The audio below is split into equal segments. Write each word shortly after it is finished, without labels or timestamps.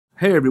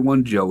Hey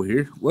everyone, Joe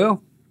here.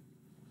 Well,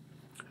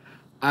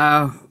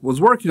 I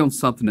was working on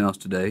something else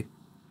today,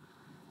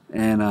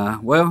 and I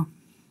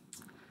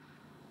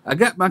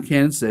got my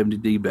Canon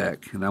 70D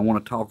back, and I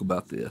want to talk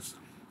about this.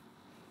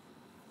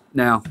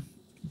 Now,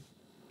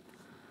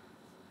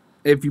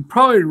 if you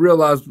probably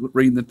realized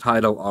reading the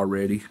title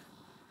already,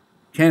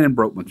 Canon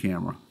broke my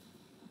camera.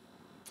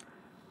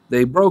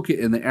 They broke it,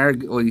 and they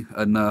arrogantly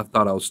enough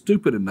thought I was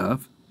stupid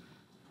enough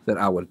that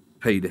I would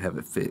pay to have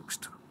it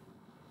fixed.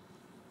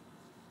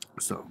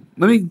 So,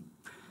 if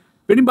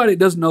anybody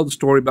doesn't know the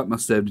story about my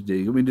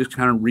 70D, let me just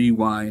kind of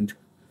rewind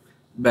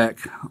back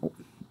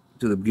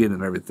to the beginning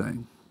of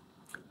everything.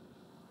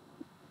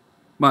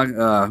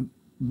 My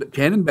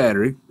Canon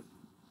battery,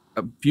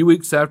 a few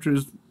weeks after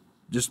its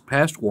just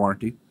past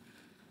warranty,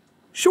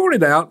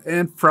 shorted out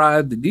and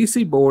fried the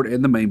DC board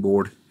and the main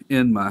board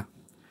in my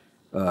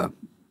Canon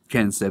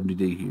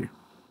 70D here.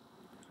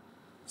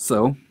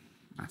 So,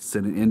 I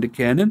sent it into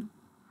Canon.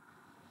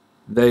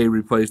 They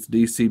replaced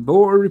the DC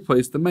board,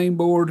 replaced the main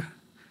board,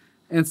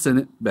 and sent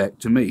it back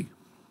to me.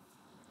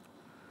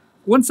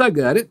 Once I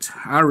got it,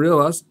 I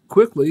realized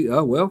quickly,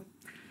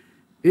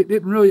 it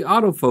didn't really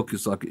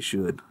autofocus like it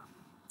should.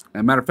 As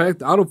a matter of fact,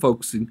 the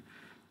autofocusing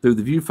through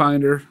the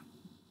viewfinder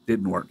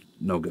didn't work.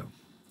 No go.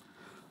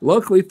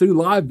 Luckily, through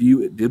live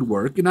view, it did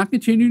work, and I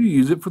continued to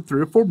use it for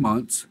 3 or 4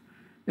 months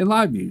in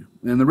live view.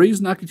 And the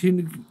reason I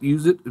continued to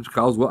use it is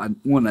because,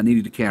 one, I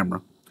needed a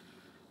camera.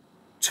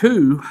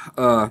 2,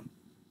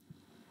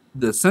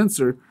 the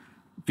sensor,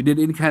 if you did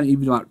any kind of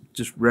even like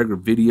just regular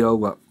video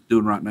like I'm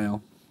doing right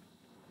now,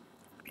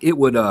 it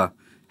would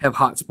have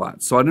hot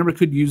spots. So I never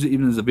could use it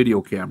even as a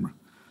video camera,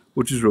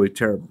 which is really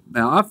terrible.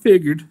 Now I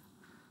figured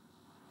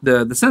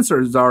the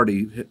sensor is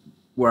already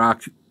where I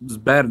was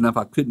bad enough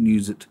I couldn't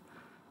use it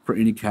for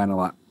any kind of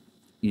like,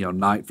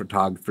 night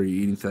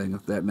photography, anything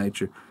of that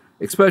nature,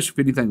 especially if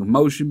anything with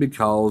motion,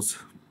 because,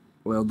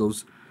 well,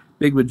 those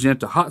big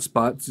magenta hot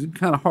spots is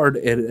kind of hard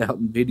to edit out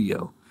in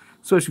video,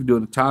 especially if you're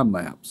doing a time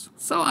lapse.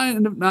 So I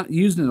ended up not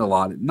using it a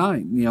lot at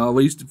night, at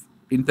least if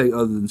anything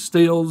other than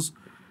stills.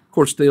 Of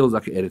course, stills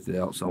I could edit it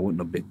out, so it wasn't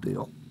no big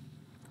deal.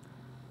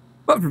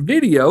 But for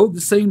video,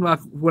 it seemed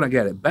like when I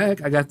got it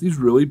back, I got these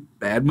really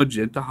bad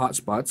magenta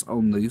hotspots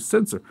on the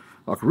sensor,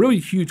 like really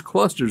huge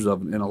clusters of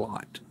them in a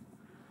light.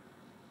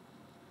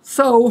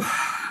 So,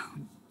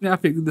 I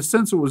figured the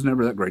sensor was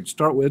never that great to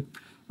start with.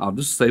 I'll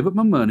just save up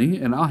my money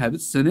and I'll have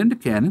it sent into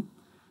Canon.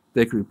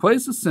 They can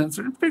replace the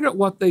sensor and figure out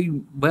what they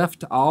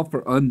left off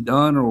or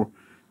undone or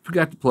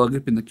forgot to plug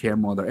it in the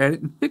camera while they're at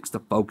it and fix the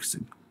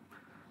focusing.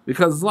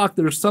 Because it's like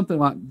there's something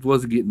like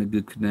wasn't getting a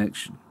good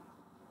connection.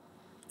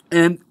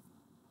 And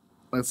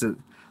like I said,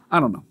 I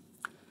don't know.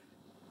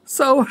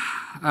 So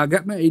I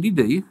got my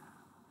ADD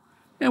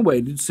and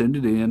waited to send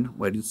it in,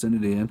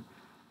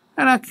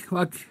 And I,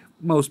 like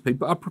most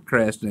people, I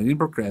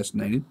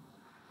procrastinated.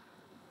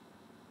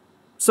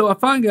 So I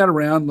finally got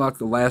around like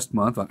the last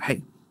month, like,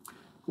 hey,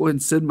 go ahead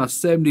and send my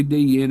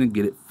 70D in and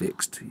get it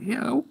fixed.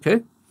 Yeah,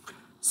 okay.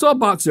 So I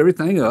boxed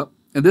everything up,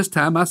 and this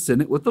time I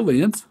sent it with the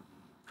lens,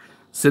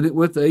 sent it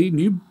with a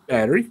new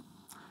battery,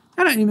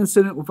 and I even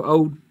sent it with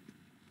old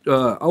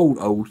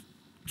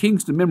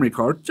Kingston memory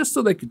card just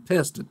so they could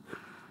test it.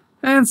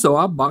 And so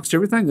I boxed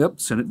everything up,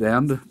 sent it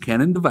down to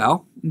Canon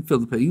Davao in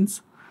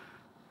Philippines.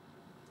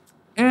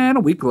 And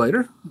a week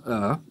later,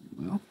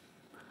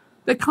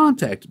 they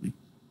contacted me.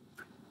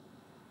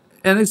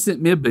 And they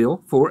sent me a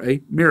bill for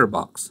a mirror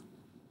box.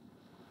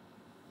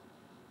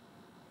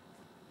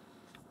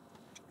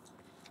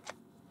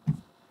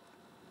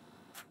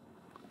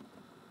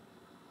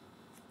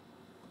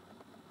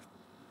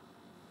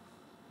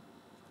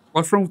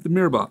 What's wrong with the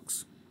mirror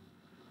box?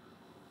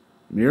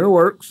 Mirror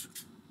works.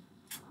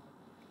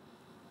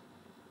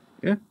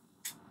 Yeah.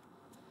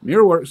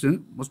 Mirror works in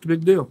it. What's the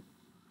big deal?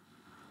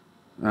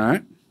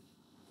 Alright.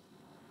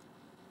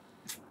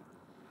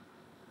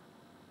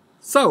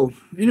 So,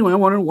 anyway, I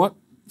wondered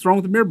what's wrong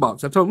with the mirror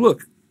box. I told him,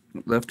 look,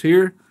 left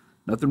here,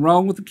 nothing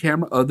wrong with the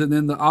camera other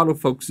than the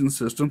autofocusing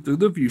system through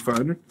the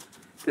viewfinder.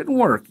 Didn't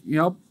work.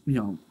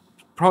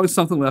 Probably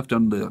something left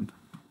undone.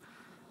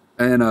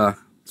 And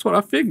that's what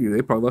I figured.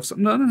 They probably left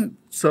something undone.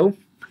 So,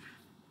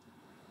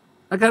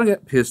 I kind of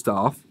got pissed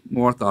off. The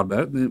more I thought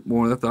about it, the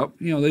more I thought,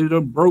 they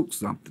done broke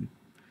something.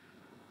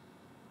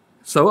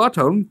 So I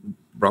told them,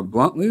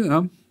 bluntly,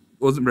 I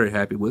wasn't very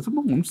happy with them.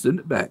 I'm going to send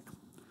it back.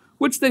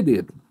 Which they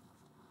did.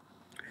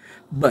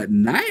 But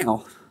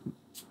now,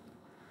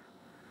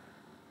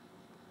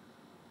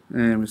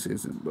 let me see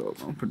this.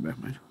 I'll put it back.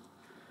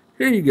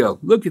 Here you go.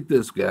 Look at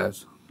this,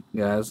 guys,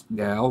 gals.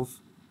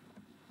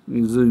 Let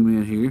me zoom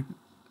in here.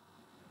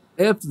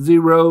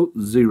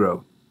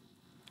 F00.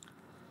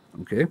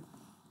 Okay.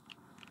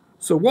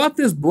 So what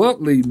this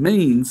bluntly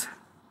means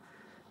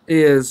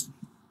is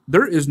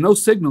there is no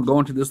signal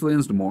going to this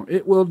lens anymore.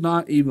 It will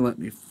not even let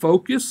me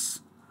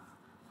focus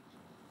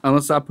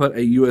unless I put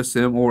a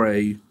USM or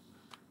a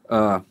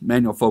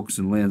manual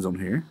focusing lens on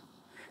here.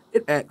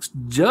 It acts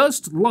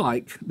just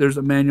like there's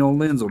a manual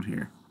lens on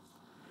here.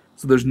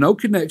 So there's no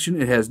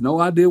connection. It has no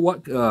idea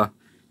what, it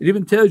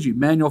even tells you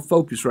manual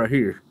focus right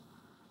here.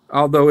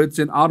 although it's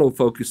in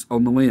autofocus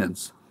on the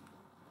lens.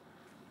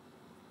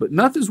 But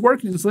nothing's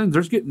working in this lens.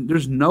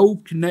 There's no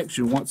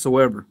connection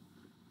whatsoever.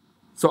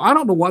 So I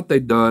don't know what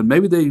they've done.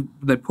 Maybe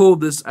they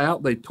pulled this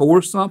out, they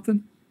tore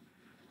something,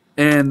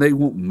 and they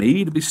want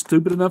me to be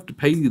stupid enough to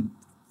pay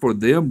for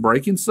them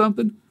breaking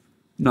something?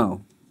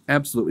 No,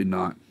 absolutely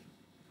not.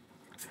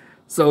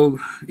 So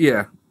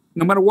yeah,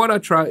 no matter what I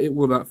try, it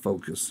will not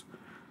focus.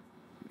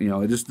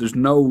 There's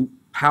no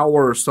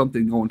power or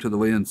something going to the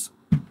lens.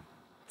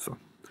 So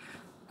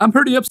I'm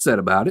pretty upset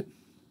about it,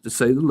 to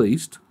say the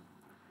least.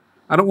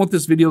 I don't want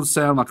this video to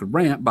sound like a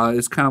rant, but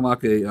it's kind of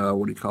like a,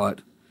 what do you call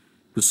it,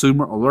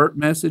 consumer alert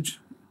message.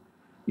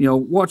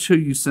 Watch who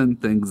you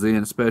send things in,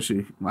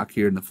 especially like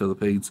here in the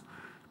Philippines,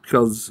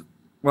 because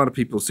a lot of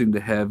people seem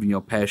to have,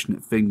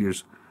 passionate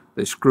fingers.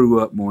 They screw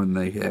up more than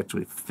they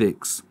actually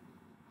fix.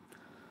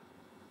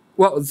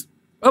 What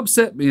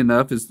upset me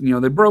enough is,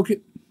 they broke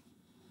it.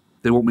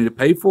 They want me to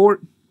pay for it,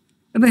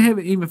 and they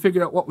haven't even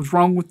figured out what was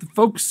wrong with the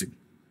focusing.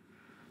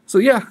 So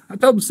yeah, I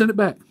told them to send it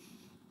back.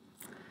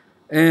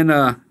 And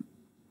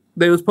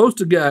they were supposed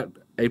to get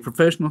a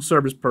professional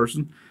service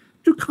person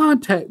to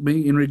contact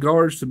me in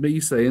regards to me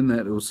saying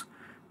that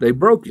they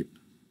broke it.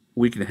 A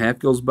week and a half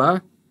goes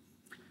by.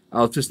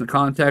 I was just in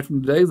contact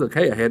with them today. Like,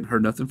 hey, I hadn't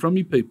heard nothing from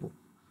you people.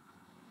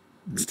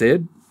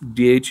 Instead,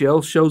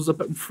 DHL shows up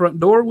at the front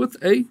door with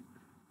a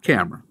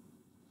camera.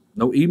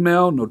 No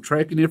email, no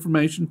tracking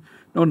information,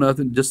 no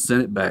nothing. Just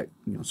send it back.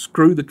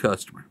 Screw the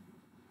customer.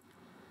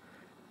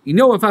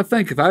 If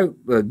I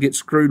get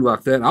screwed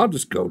like that, I'll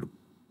just go to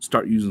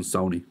start using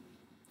Sony.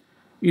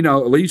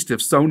 At least if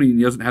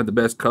Sony doesn't have the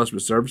best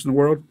customer service in the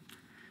world,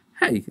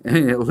 hey,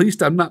 at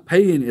least I'm not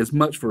paying as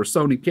much for a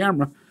Sony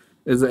camera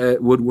as I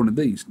would one of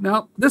these.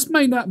 Now, this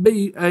may not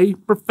be a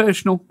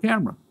professional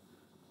camera,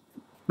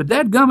 but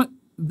dadgummit,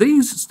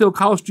 these still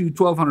cost you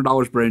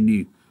 $1,200 brand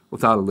new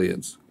without a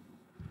lens.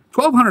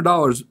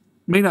 $1,200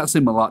 may not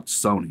seem a lot to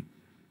Sony,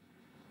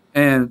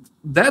 and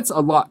that's a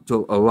lot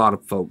to a lot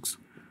of folks.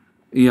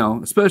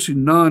 Especially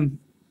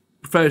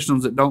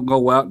non-professionals that don't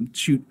go out and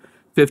shoot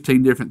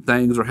 15 different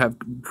things or have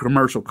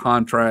commercial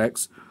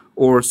contracts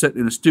or sit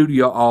in a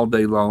studio all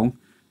day long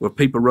with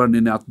people running in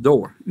and out the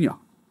door.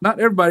 Not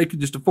everybody can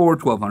just afford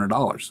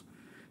 $1,200.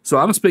 So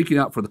I'm speaking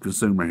out for the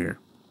consumer here.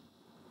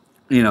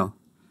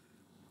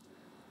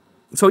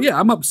 So yeah,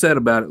 I'm upset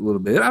about it a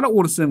little bit. I don't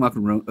want to seem like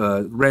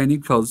a randy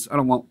because I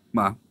don't want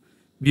my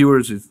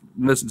viewers to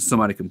listen to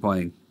somebody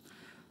complain.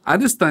 I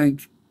just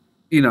think,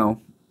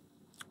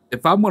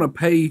 if I'm going to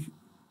pay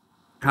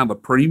kind of a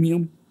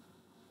premium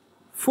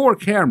for a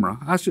camera,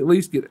 I should at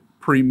least get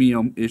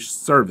premium-ish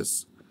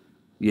service.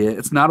 Yeah,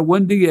 it's not a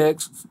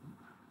 1DX.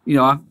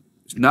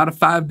 It's not a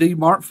 5D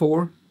Mark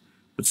IV.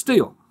 But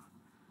still,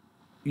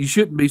 you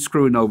shouldn't be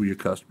screwing over your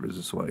customers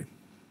this way.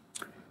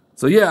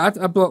 So yeah,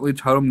 I bluntly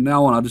told them,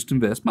 now on, I'll just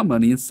invest my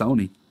money in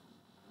Sony.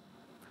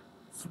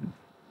 So,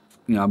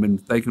 I've been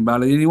thinking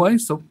about it anyway,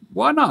 so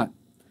why not?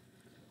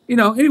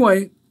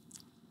 Anyway,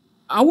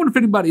 I wonder if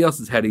anybody else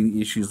has had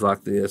any issues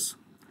like this.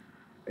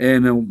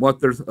 And what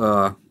they're,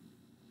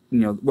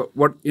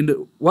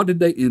 what did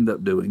they end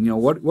up doing?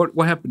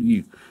 What happened to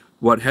you?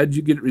 How did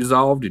you get it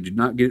resolved? Did you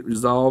not get it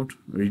resolved?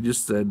 Or you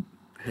just said,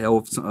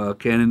 hell with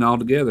Canon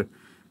altogether?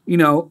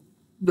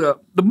 The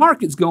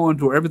market's going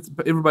to where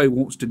everybody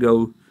wants to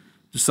go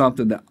to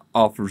something that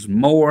offers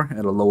more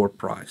at a lower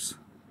price.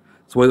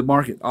 That's the way the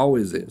market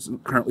always is.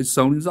 Currently,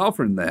 Sony's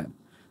offering that.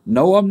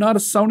 No, I'm not a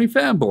Sony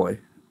fanboy.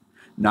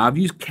 Now, I've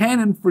used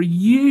Canon for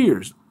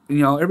years.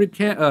 Every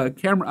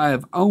camera I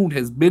have owned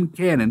has been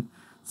Canon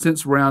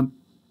since around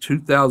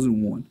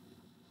 2001.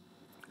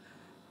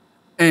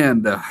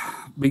 And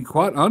be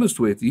quite honest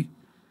with you,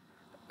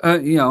 I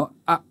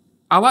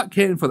like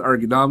Canon for the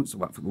ergonomics, I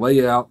like for the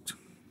layout.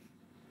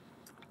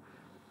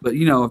 But,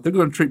 if they're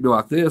going to treat me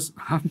like this,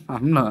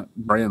 I'm not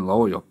brand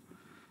loyal.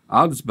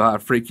 I'll just buy a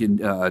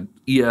freaking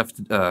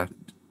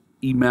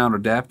E-mount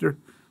adapter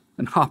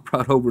and hop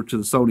right over to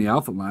the Sony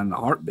Alpha line in a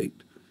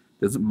heartbeat.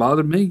 Doesn't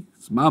bother me.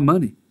 It's my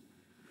money.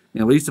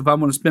 And at least if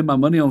I'm going to spend my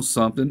money on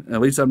something, at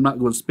least I'm not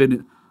going to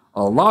spend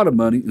a lot of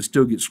money and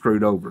still get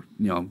screwed over.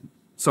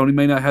 Sony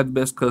may not have the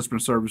best customer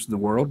service in the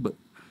world, but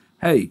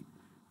hey,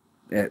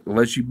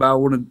 unless you buy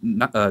one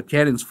of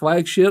Canon's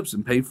flagships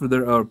and pay for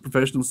their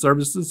professional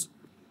services,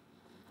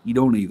 you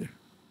don't either.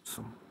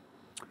 So,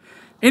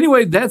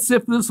 anyway, that's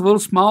it for this little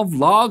small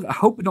vlog. I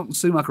hope it don't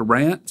seem like a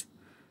rant.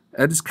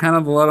 Just kind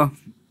of a lot of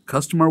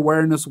customer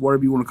awareness,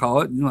 whatever you want to call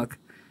it.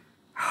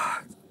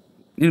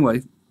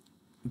 Anyway,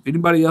 if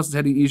anybody else has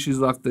had any issues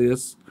like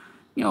this,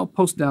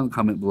 post down in the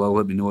comment below.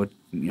 Let me know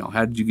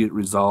how did you get it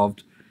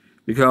resolved?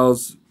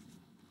 Because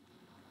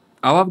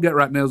all I've got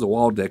right now is a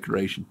wall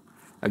decoration.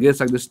 I guess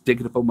I can just stick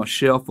it up on my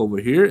shelf over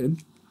here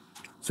and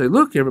say,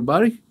 look,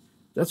 everybody,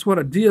 that's what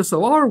a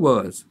DSLR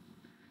was.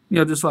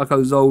 Just like all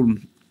those old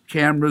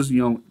cameras,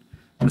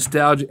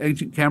 nostalgic,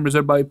 ancient cameras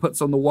everybody puts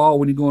on the wall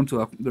when you go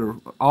into their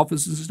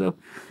offices and stuff.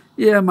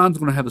 Yeah, mine's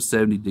going to have a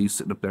 70D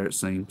sitting up there, it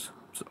seems.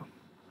 So,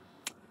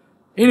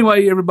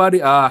 anyway, everybody,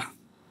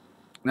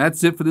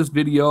 that's it for this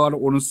video. I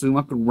don't want to seem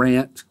like a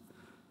rant.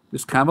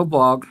 Just kind of a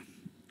vlog.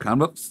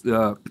 Kind of,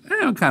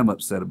 I'm kind of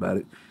upset about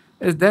it.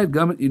 As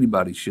dadgummit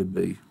anybody should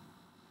be.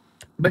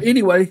 But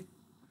anyway,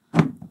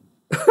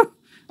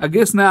 I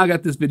guess now I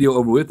got this video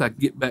over with, I can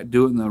get back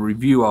doing the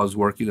review I was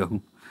working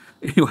on.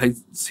 Anyway,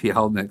 see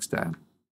y'all next time.